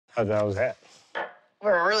How was that?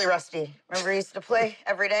 We're really rusty. Remember we used to play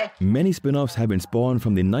every day? Many spin-offs have been spawned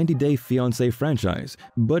from the 90-Day Fiancé franchise,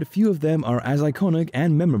 but few of them are as iconic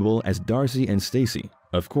and memorable as Darcey and Stacey.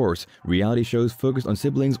 Of course, reality shows focused on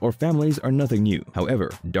siblings or families are nothing new.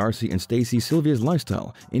 However, Darcey and Stacey Silva's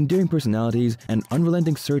lifestyle, endearing personalities, and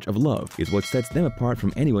unrelenting search of love is what sets them apart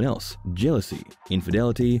from anyone else. Jealousy,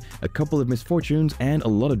 infidelity, a couple of misfortunes, and a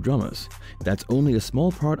lot of dramas. That's only a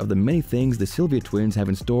small part of the many things the Silva twins have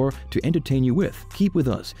in store to entertain you with. Keep with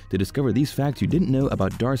us to discover these facts you didn't know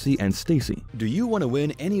about Darcey and Stacey. Do you want to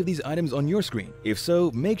win any of these items on your screen? If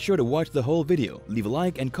so, make sure to watch the whole video, leave a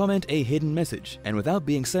like, and comment a hidden message. And without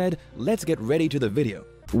being said, let's get ready to the video.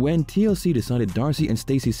 When TLC decided Darcey and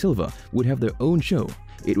Stacey Silva would have their own show,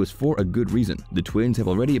 it was for a good reason. The twins have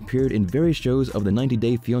already appeared in various shows of the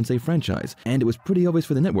 90-Day Fiancé franchise, and it was pretty obvious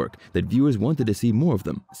for the network that viewers wanted to see more of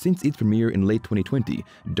them. Since its premiere in late 2020,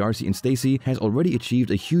 Darcey and Stacey has already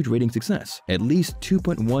achieved a huge rating success. At least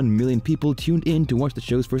 2.1 million people tuned in to watch the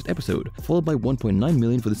show's first episode, followed by 1.9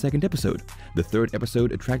 million for the second episode. The third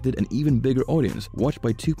episode attracted an even bigger audience, watched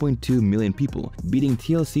by 2.2 million people, beating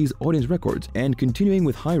TLC's audience records and continuing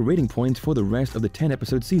with high rating points for the rest of the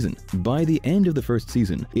 10-episode season. By the end of the first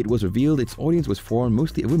season, it was revealed its audience was formed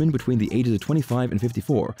mostly of women between the ages of 25 and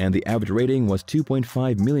 54, and the average rating was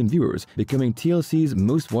 2.5 million viewers, becoming TLC's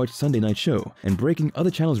most watched Sunday night show, and breaking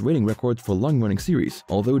other channels' rating records for long-running series.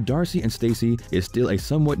 Although Darcey and Stacey is still a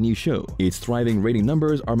somewhat new show, its thriving rating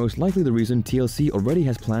numbers are most likely the reason TLC already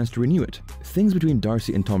has plans to renew it. Things between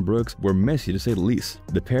Darcey and Tom Brooks were messy to say the least.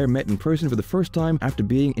 The pair met in person for the first time after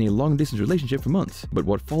being in a long-distance relationship for months, but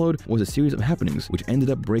what followed was a series of happenings which ended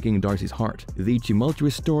up breaking Darcey's heart. The tumultuous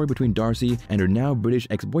story between Darcey and her now British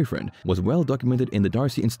ex-boyfriend was well documented in the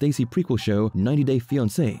Darcey and Stacey prequel show 90-Day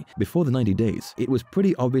Fiancé. Before the 90 days, it was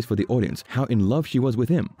pretty obvious for the audience how in love she was with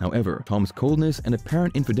him. However, Tom's coldness and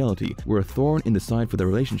apparent infidelity were a thorn in the side for their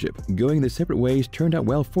relationship. Going their separate ways turned out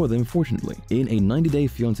well for them, fortunately. In a 90-Day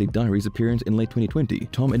Fiancé Diaries appearance in late 2020,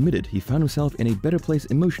 Tom admitted he found himself in a better place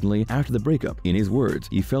emotionally after the breakup. In his words,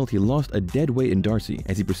 he felt he lost a dead weight in Darcey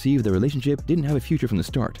as he perceived their relationship didn't have a future from the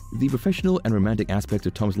start. The professional and romantic aspects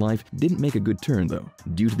of Tom's life didn't make a good turn though.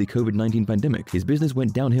 Due to the COVID-19 pandemic, his business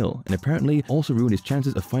went downhill and apparently also ruined his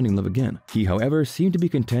chances of finding love again. He, however, seemed to be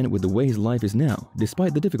content with the way his life is now,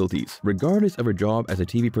 despite the difficulties. Regardless of her job as a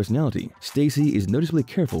TV personality, Stacey is noticeably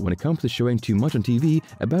careful when it comes to showing too much on TV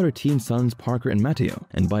about her teen sons Parker and Matteo,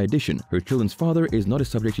 and by addition, her children's father is not a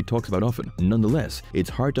subject she talks about often. Nonetheless, it's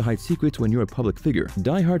hard to hide secrets when you're a public figure.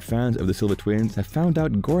 Die-hard fans of the Silva twins have found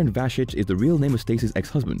out Goran Vasic is the real name of Stacey's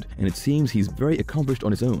ex-husband, and it seems he's very accomplished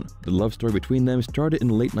on his own. The love story between them started in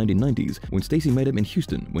the late 1990s when Stacey met him in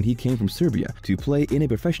Houston when he came from Serbia to play in a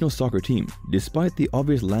professional soccer team. Despite the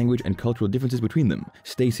obvious language and cultural differences between them,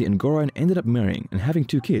 Stacey and Goran ended up marrying and having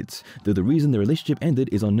 2 kids, though the reason their relationship ended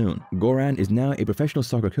is unknown. Goran is now a professional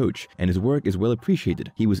soccer coach, and his work is well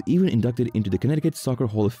appreciated. He was even inducted into the Connecticut Soccer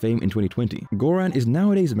Hall of Fame in 2020. Goran is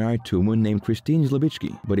nowadays married to a woman named Christine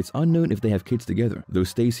Zlobicki, but it's unknown if they have kids together. Though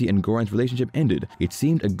Stacey and Goran's relationship ended, it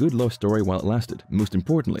seemed a good love story while it lasted. Most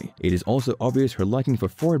importantly, it is also obvious her liking for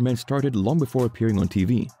foreign men started long before appearing on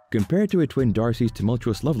TV. Compared to her twin Darcey's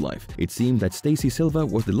tumultuous love life, it seemed that Stacey Silva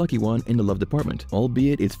was the lucky one in the love department.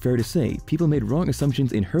 Albeit, it's fair to say, people made wrong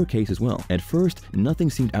assumptions in her case as well. At first, nothing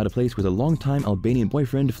seemed out of place with a longtime Albanian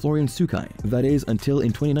boyfriend Florian Sukai. That is, until in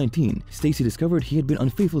 2019, Stacey discovered he had been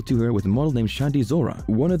unfaithful to her with a model named Shanti Zora.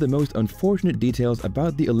 One of the most unfortunate details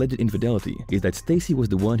about the alleged infidelity is that Stacey was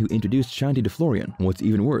the one who introduced Shanti to Florian. What's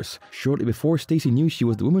even worse, shortly before Stacey knew she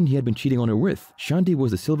was the woman he had been cheating on her with, Shanti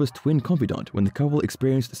was the Silva's twin confidant when the couple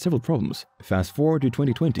experienced several problems. Fast forward to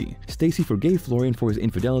 2020, Stacey forgave Florian for his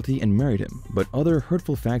infidelity and married him, but other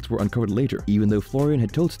hurtful facts were uncovered later. Even though Florian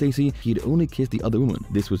had told Stacey he had only kissed the other woman,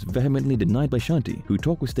 this was vehemently denied by Shanti, who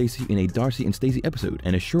talked with Stacey in a Darcey and Stacey episode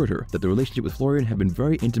and assured her that the relationship with Florian had been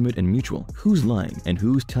very intimate and mutual. Who's lying and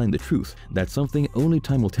who's telling the truth? That's something only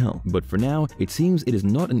time will tell, but for now, it seems it is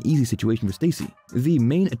not an easy situation for Stacey. The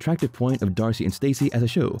main attractive point of Darcey and Stacey as a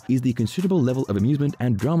show is the considerable level of amusement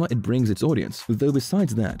and drama it brings its audience, though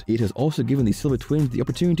besides that, it has also given the Silva twins the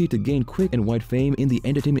opportunity to gain quick and wide fame in the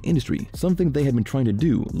entertainment industry, something they had been trying to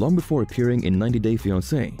do long before appearing in 90-Day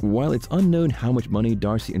Fiancé. While it's unknown how much money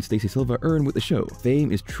Darcey and Stacey Silva earn with the show,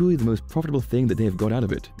 fame is truly the most profitable thing that they have got out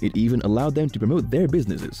of it. It even allowed them to promote their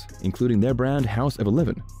businesses, including their brand House of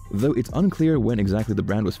 11. Though it's unclear when exactly the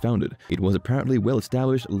brand was founded, it was apparently well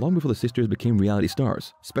established long before the sisters became reality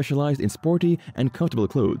stars, specialized in sporty and comfortable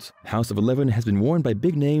clothes. House of 11 has been worn by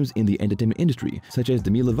big names in the entertainment industry, such as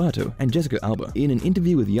Demi Demi Lovato, and Jessica Alba. In an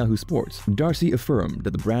interview with Yahoo Sports, Darcey affirmed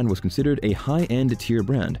that the brand was considered a high-end tier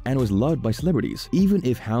brand and was loved by celebrities, even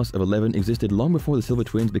if House of 11 existed long before the Silva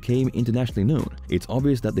twins became internationally known. It's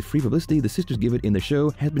obvious that the free publicity the sisters give it in their show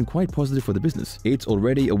has been quite positive for the business. It's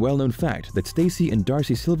already a well-known fact that Stacey and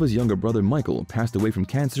Darcey Silva's younger brother Michael passed away from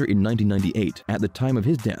cancer in 1998. At the time of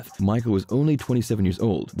his death, Michael was only 27 years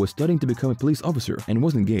old, was studying to become a police officer, and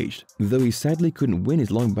was engaged. Though he sadly couldn't win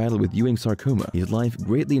his long battle with Ewing sarcoma, his life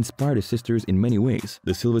greatly inspired his sisters in many ways.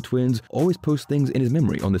 The Silva twins always post things in his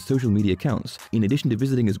memory on their social media accounts, in addition to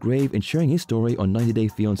visiting his grave and sharing his story on 90 Day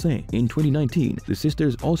Fiancé. In 2019, the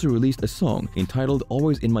sisters also released a song entitled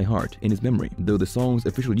Always in My Heart in his memory, though the song's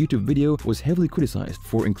official YouTube video was heavily criticized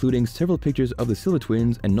for including several pictures of the Silva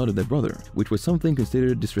twins and not of their brother, which was something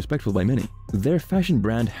considered disrespectful by many. Their fashion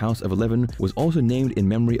brand House of 11 was also named in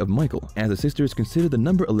memory of Michael, as the sisters consider the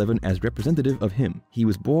number 11 as representative of him. He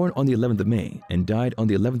was born on the 11th of May and died on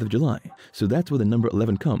the 11th of July, so that's where the number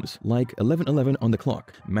 11 comes, like 1111 on the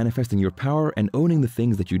clock, manifesting your power and owning the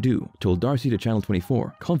things that you do. Told Darcey to Channel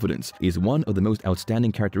 24, confidence is one of the most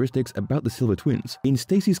outstanding characteristics about the Silva twins. In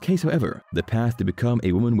Stacey's case, however, the path to become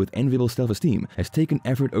a woman with enviable self-esteem has taken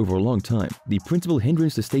effort over a long time. The principal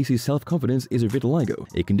hindrance to Stacey's self-confidence is her vitiligo,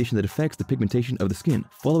 a condition that affects the pigmentation of the skin.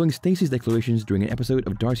 Following Stacey's declarations during an episode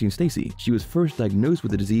of Darcey and Stacey, she was first diagnosed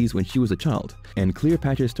with the disease when she was a child, and clear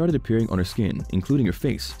patches started appearing on her skin, including her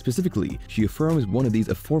face. Specifically, she affirms one of these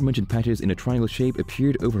aforementioned patches in a triangle shape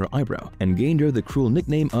appeared over her eyebrow, and gained her the cruel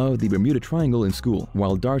nickname of the Bermuda Triangle in school.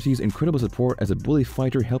 While Darcey's incredible support as a bully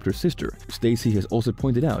fighter helped her sister, Stacey has also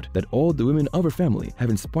pointed out that all the women of her family have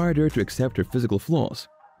inspired her to accept her physical flaws.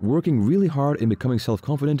 Working really hard and becoming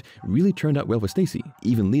self-confident really turned out well for Stacey,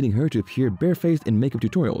 even leading her to appear barefaced in makeup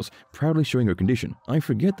tutorials, proudly showing her condition. I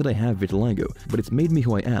forget that I have vitiligo, but it's made me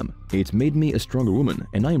who I am. It's made me a stronger woman,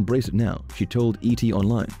 and I embrace it now, she told ET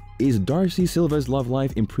Online. Is Darcey Silva's love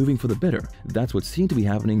life improving for the better? That's what seemed to be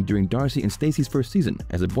happening during Darcey and Stacey's first season,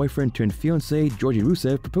 as a boyfriend turned fiancé Georgie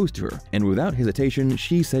Rusev proposed to her, and without hesitation,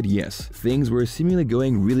 she said yes. Things were seemingly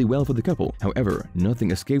going really well for the couple. However,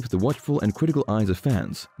 nothing escaped the watchful and critical eyes of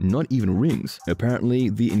fans. Not even rings.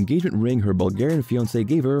 Apparently, the engagement ring her Bulgarian fiancé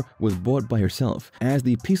gave her was bought by herself, as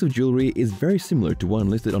the piece of jewelry is very similar to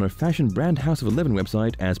one listed on her fashion brand House of 11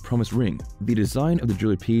 website as promised ring. The design of the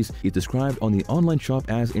jewelry piece is described on the online shop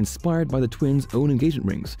as inspired by the twins' own engagement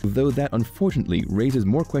rings, though that unfortunately raises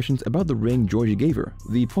more questions about the ring Georgie gave her.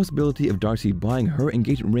 The possibility of Darcey buying her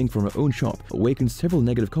engagement ring from her own shop awakened several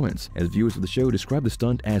negative comments, as viewers of the show described the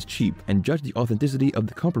stunt as cheap and judged the authenticity of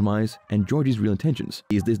the compromise and Georgie's real intentions.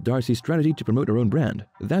 Is this Darcey's strategy to promote her own brand?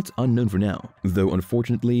 That's unknown for now, though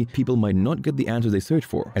unfortunately people might not get the answers they search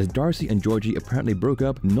for, as Darcey and Georgie apparently broke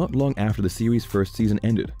up not long after the series' first season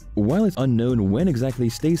ended. While it's unknown when exactly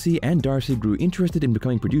Stacey and Darcey grew interested in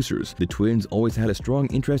becoming producers, the twins always had a strong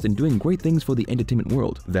interest in doing great things for the entertainment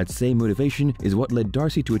world. That same motivation is what led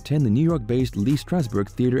Darcey to attend the New York-based Lee Strasberg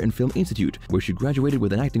Theater and Film Institute, where she graduated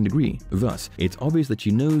with an acting degree. Thus, it's obvious that she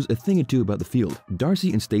knows a thing or two about the field.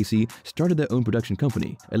 Darcey and Stacey started their own production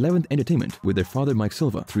company, 11th Entertainment, with their father Mike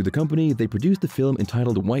Silva. Through the company, they produced the film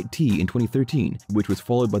entitled White Tea in 2013, which was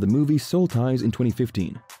followed by the movie Soul Ties in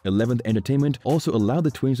 2015. 11th Entertainment also allowed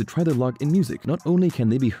the twins to try their luck in music. Not only can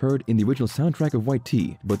they be heard in the original soundtrack of White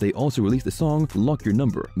Tea, but they also released the song Lock Your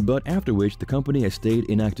Number, but after which the company has stayed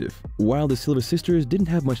inactive. While the Silva sisters didn't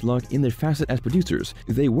have much luck in their facet as producers,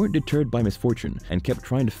 they weren't deterred by misfortune and kept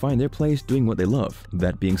trying to find their place doing what they love.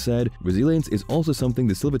 That being said, resilience is also something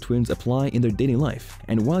the Silva twins apply in their dating life,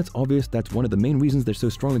 and while it's obvious that's one of the main reasons they're so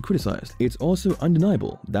strongly criticized, it's also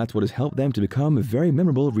undeniable that's what has helped them to become very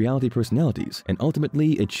memorable reality personalities and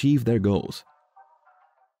ultimately achieve their goals.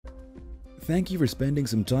 Thank you for spending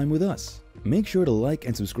some time with us. Make sure to like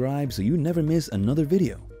and subscribe so you never miss another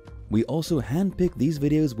video. We also handpick these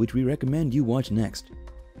videos which we recommend you watch next.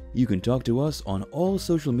 You can talk to us on all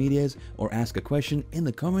social medias or ask a question in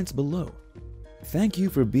the comments below. Thank you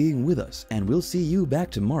for being with us, and we'll see you back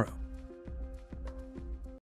tomorrow.